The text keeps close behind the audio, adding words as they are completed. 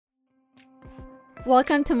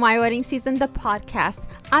Welcome to My Wedding Season, the podcast.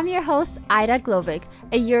 I'm your host, Ida Globig,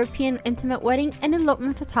 a European intimate wedding and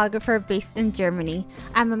elopement photographer based in Germany.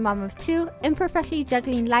 I'm a mom of two, imperfectly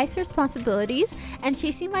juggling life's responsibilities and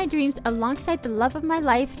chasing my dreams alongside the love of my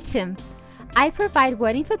life, Tim. I provide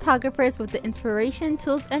wedding photographers with the inspiration,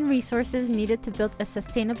 tools, and resources needed to build a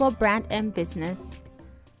sustainable brand and business.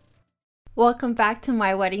 Welcome back to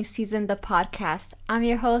My Wedding Season, the podcast. I'm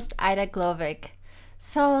your host, Ida Globig.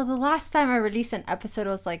 So the last time I released an episode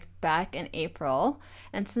was back in April,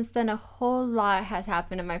 and since then a whole lot has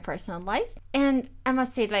happened in my personal life. And I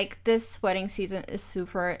must say, this wedding season is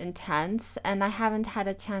super intense, and I haven't had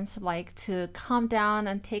a chance to calm down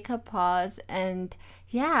and take a pause. And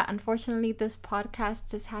yeah, unfortunately this podcast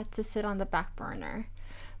just had to sit on the back burner.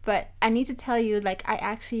 But I need to tell you, I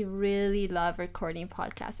actually really love recording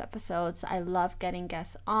podcast episodes. I love getting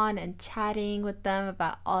guests on and chatting with them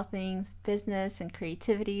about all things business and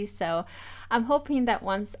creativity. So I'm hoping that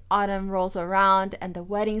once autumn rolls around and the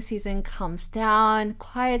wedding season comes down,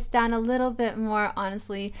 quiets down a little bit more,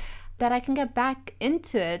 honestly, that I can get back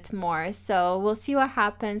into it more. So we'll see what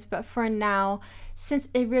happens. But for now, since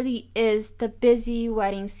it really is the busy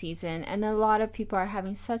wedding season and a lot of people are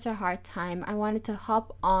having such a hard time, I wanted to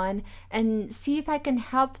hop on and see if I can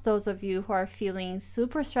help those of you who are feeling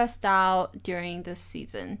super stressed out during this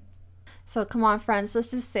season. So come on, friends,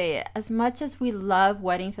 let's just say it. As much as we love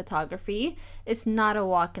wedding photography, it's not a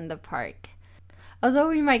walk in the park. Although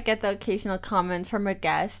we might get the occasional comment from a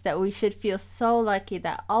guest that we should feel so lucky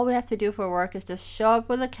that all we have to do for work is just show up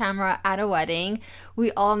with a camera at a wedding,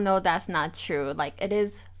 we all know that's not true. It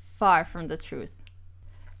is far from the truth.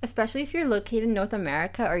 Especially if you're located in North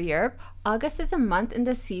America or Europe, August is a month in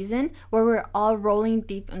the season where we're all rolling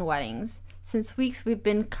deep in weddings. Since weeks, we've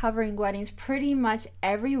been covering weddings pretty much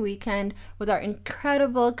every weekend with our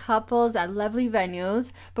incredible couples at lovely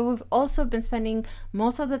venues, but we've also been spending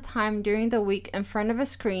most of the time during the week in front of a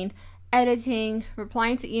screen, editing,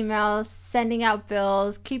 replying to emails, sending out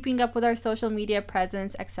bills, keeping up with our social media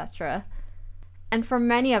presence, etc. And for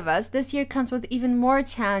many of us, this year comes with even more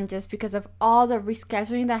challenges because of all the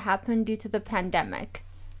rescheduling that happened due to the pandemic.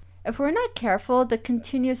 If we're not careful, the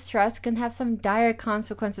continuous stress can have some dire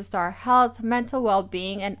consequences to our health, mental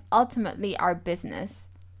well-being, and ultimately our business.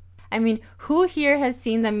 I mean, who here has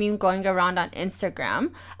seen the meme going around on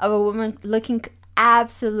Instagram of a woman looking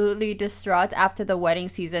absolutely distraught after the wedding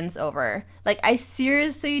season's over? I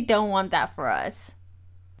seriously don't want that for us.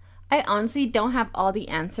 I honestly don't have all the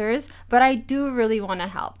answers, but I do really want to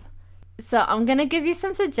help. So I'm going to give you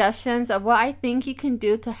some suggestions of what I think you can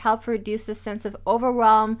do to help reduce the sense of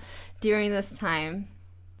overwhelm during this time.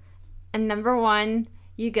 And number one,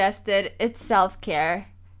 you guessed it, it's self-care.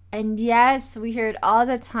 And yes, we hear it all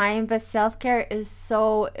the time, but self-care is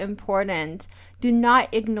so important. Do not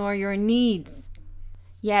ignore your needs.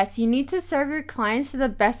 Yes, you need to serve your clients to the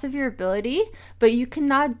best of your ability, but you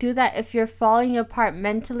cannot do that if you're falling apart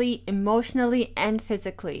mentally, emotionally, and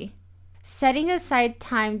physically. Setting aside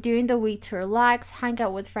time during the week to relax, hang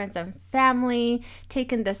out with friends and family,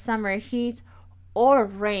 take in the summer heat or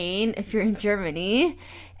rain if you're in Germany,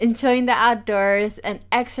 enjoying the outdoors and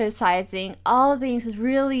exercising, all things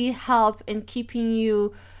really help in keeping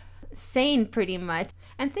you sane pretty much.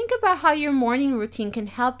 And think about how your morning routine can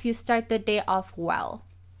help you start the day off well.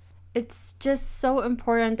 It's just so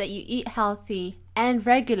important that you eat healthy and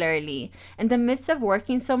regularly. In the midst of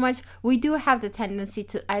working so much, we do have the tendency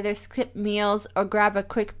to either skip meals or grab a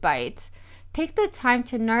quick bite. Take the time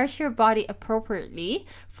to nourish your body appropriately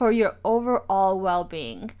for your overall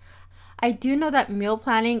well-being. I do know that meal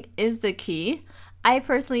planning is the key. I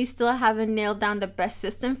personally still haven't nailed down the best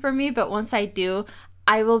system for me, but once I do,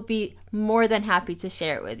 I will be more than happy to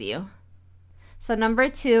share it with you. So number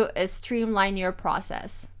 2 is streamline your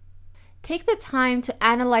process. Take the time to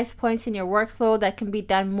analyze points in your workflow that can be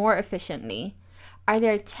done more efficiently. Are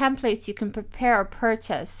there templates you can prepare or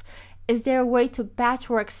purchase? Is there a way to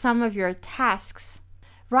batch work some of your tasks?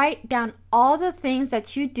 Write down all the things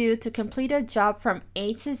that you do to complete a job from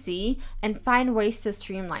A to Z and find ways to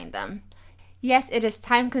streamline them. Yes, it is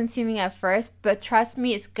time consuming at first, but trust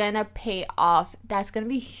me, it's gonna pay off. That's gonna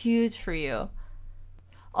be huge for you.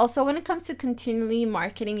 Also, when it comes to continually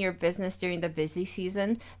marketing your business during the busy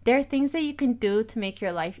season, there are things that you can do to make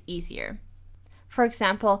your life easier. For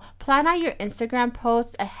example, plan out your Instagram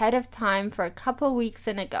posts ahead of time for a couple weeks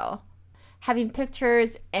in a go. Having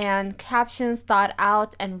pictures and captions thought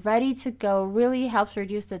out and ready to go really helps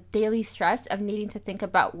reduce the daily stress of needing to think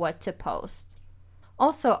about what to post.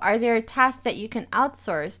 Also, are there tasks that you can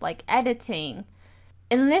outsource, like editing?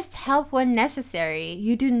 Enlist help when necessary.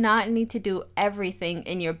 You do not need to do everything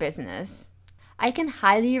in your business. I can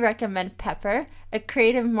highly recommend Pepper, a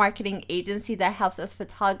creative marketing agency that helps us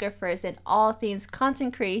photographers in all things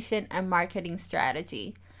content creation and marketing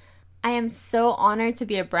strategy. I am so honored to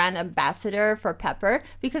be a brand ambassador for Pepper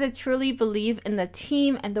because I truly believe in the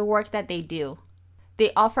team and the work that they do.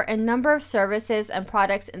 They offer a number of services and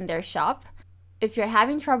products in their shop. If you're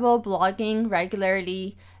having trouble blogging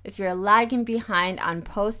regularly, if you're lagging behind on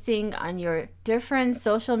posting on your different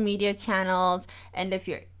social media channels, and if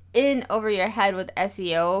you're in over your head with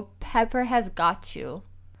SEO, Pepper has got you.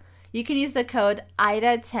 You can use the code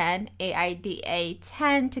AIDA10,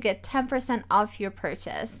 AIDA10 to get 10% off your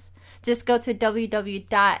purchase. Just go to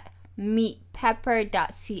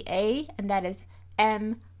www.meetpepper.ca, and that is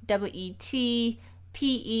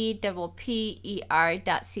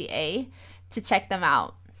METPEPPER.ca to check them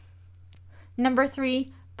out. Number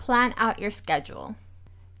 3, plan out your schedule.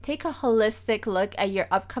 Take a holistic look at your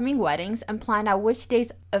upcoming weddings and plan out which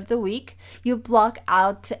days of the week you block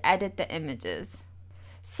out to edit the images.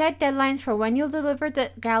 Set deadlines for when you'll deliver the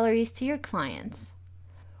galleries to your clients.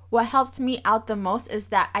 What helped me out the most is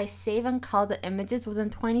that I save and cull the images within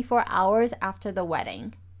 24 hours after the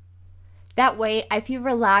wedding. That way, I feel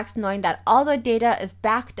relaxed knowing that all the data is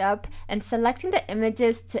backed up, and selecting the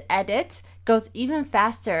images to edit goes even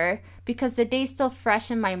faster because the day is still fresh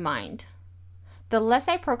in my mind. The less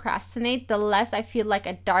I procrastinate, the less I feel like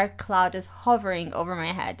a dark cloud is hovering over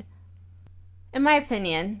my head. In my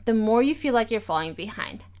opinion, the more you feel like you're falling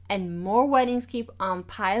behind and more weddings keep on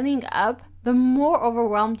piling up, the more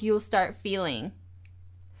overwhelmed you'll start feeling.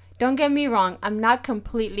 Don't get me wrong, I'm not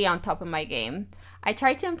completely on top of my game. I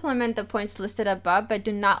try to implement the points listed above, but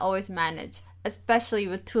do not always manage, especially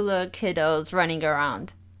with 2 little kiddos running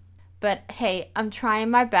around. But hey, I'm trying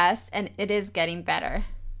my best and it is getting better.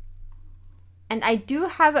 And I do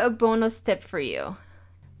have a bonus tip for you.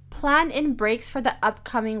 Plan in breaks for the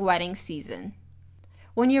upcoming wedding season.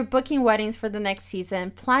 When you're booking weddings for the next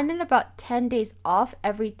season, plan in about 10 days off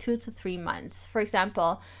every 2 to 3 months. For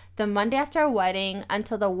example, the Monday after a wedding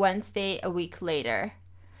until the Wednesday a week later.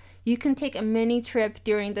 You can take a mini trip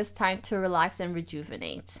during this time to relax and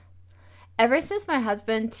rejuvenate. Ever since my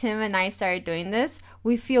husband Tim and I started doing this,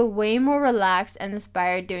 we feel way more relaxed and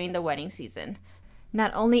inspired during the wedding season.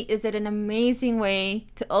 Not only is it an amazing way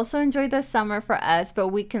to also enjoy the summer for us, but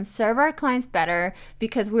we can serve our clients better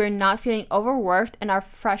because we're not feeling overworked and are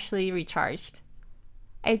freshly recharged.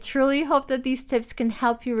 I truly hope that these tips can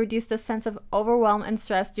help you reduce the sense of overwhelm and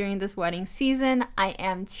stress during this wedding season. I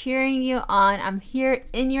am cheering you on. I'm here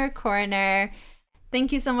in your corner.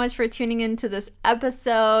 Thank you so much for tuning into this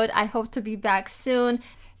episode. I hope to be back soon.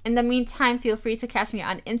 In the meantime, feel free to catch me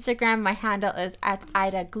on Instagram. My handle is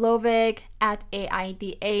 @AidaGlovik,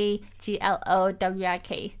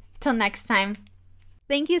 @AIDAGLOWIK. Till next time.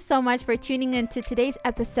 Thank you so much for tuning in to today's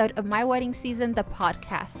episode of My Wedding Season, the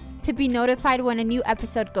podcast. To be notified when a new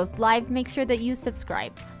episode goes live, make sure that you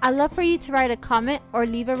subscribe. I'd love for you to write a comment or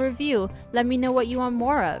leave a review. Let me know what you want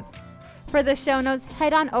more of. For the show notes,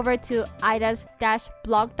 head on over to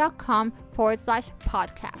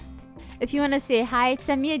aidas-blog.com/podcast. If you want to say hi,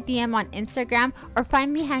 send me a DM on Instagram or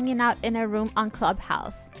find me hanging out in a room on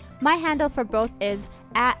Clubhouse. My handle for both is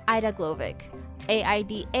 @AidaGlovik,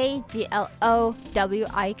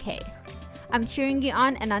 AIDAGLOWIK. I'm cheering you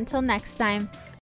on, and until next time.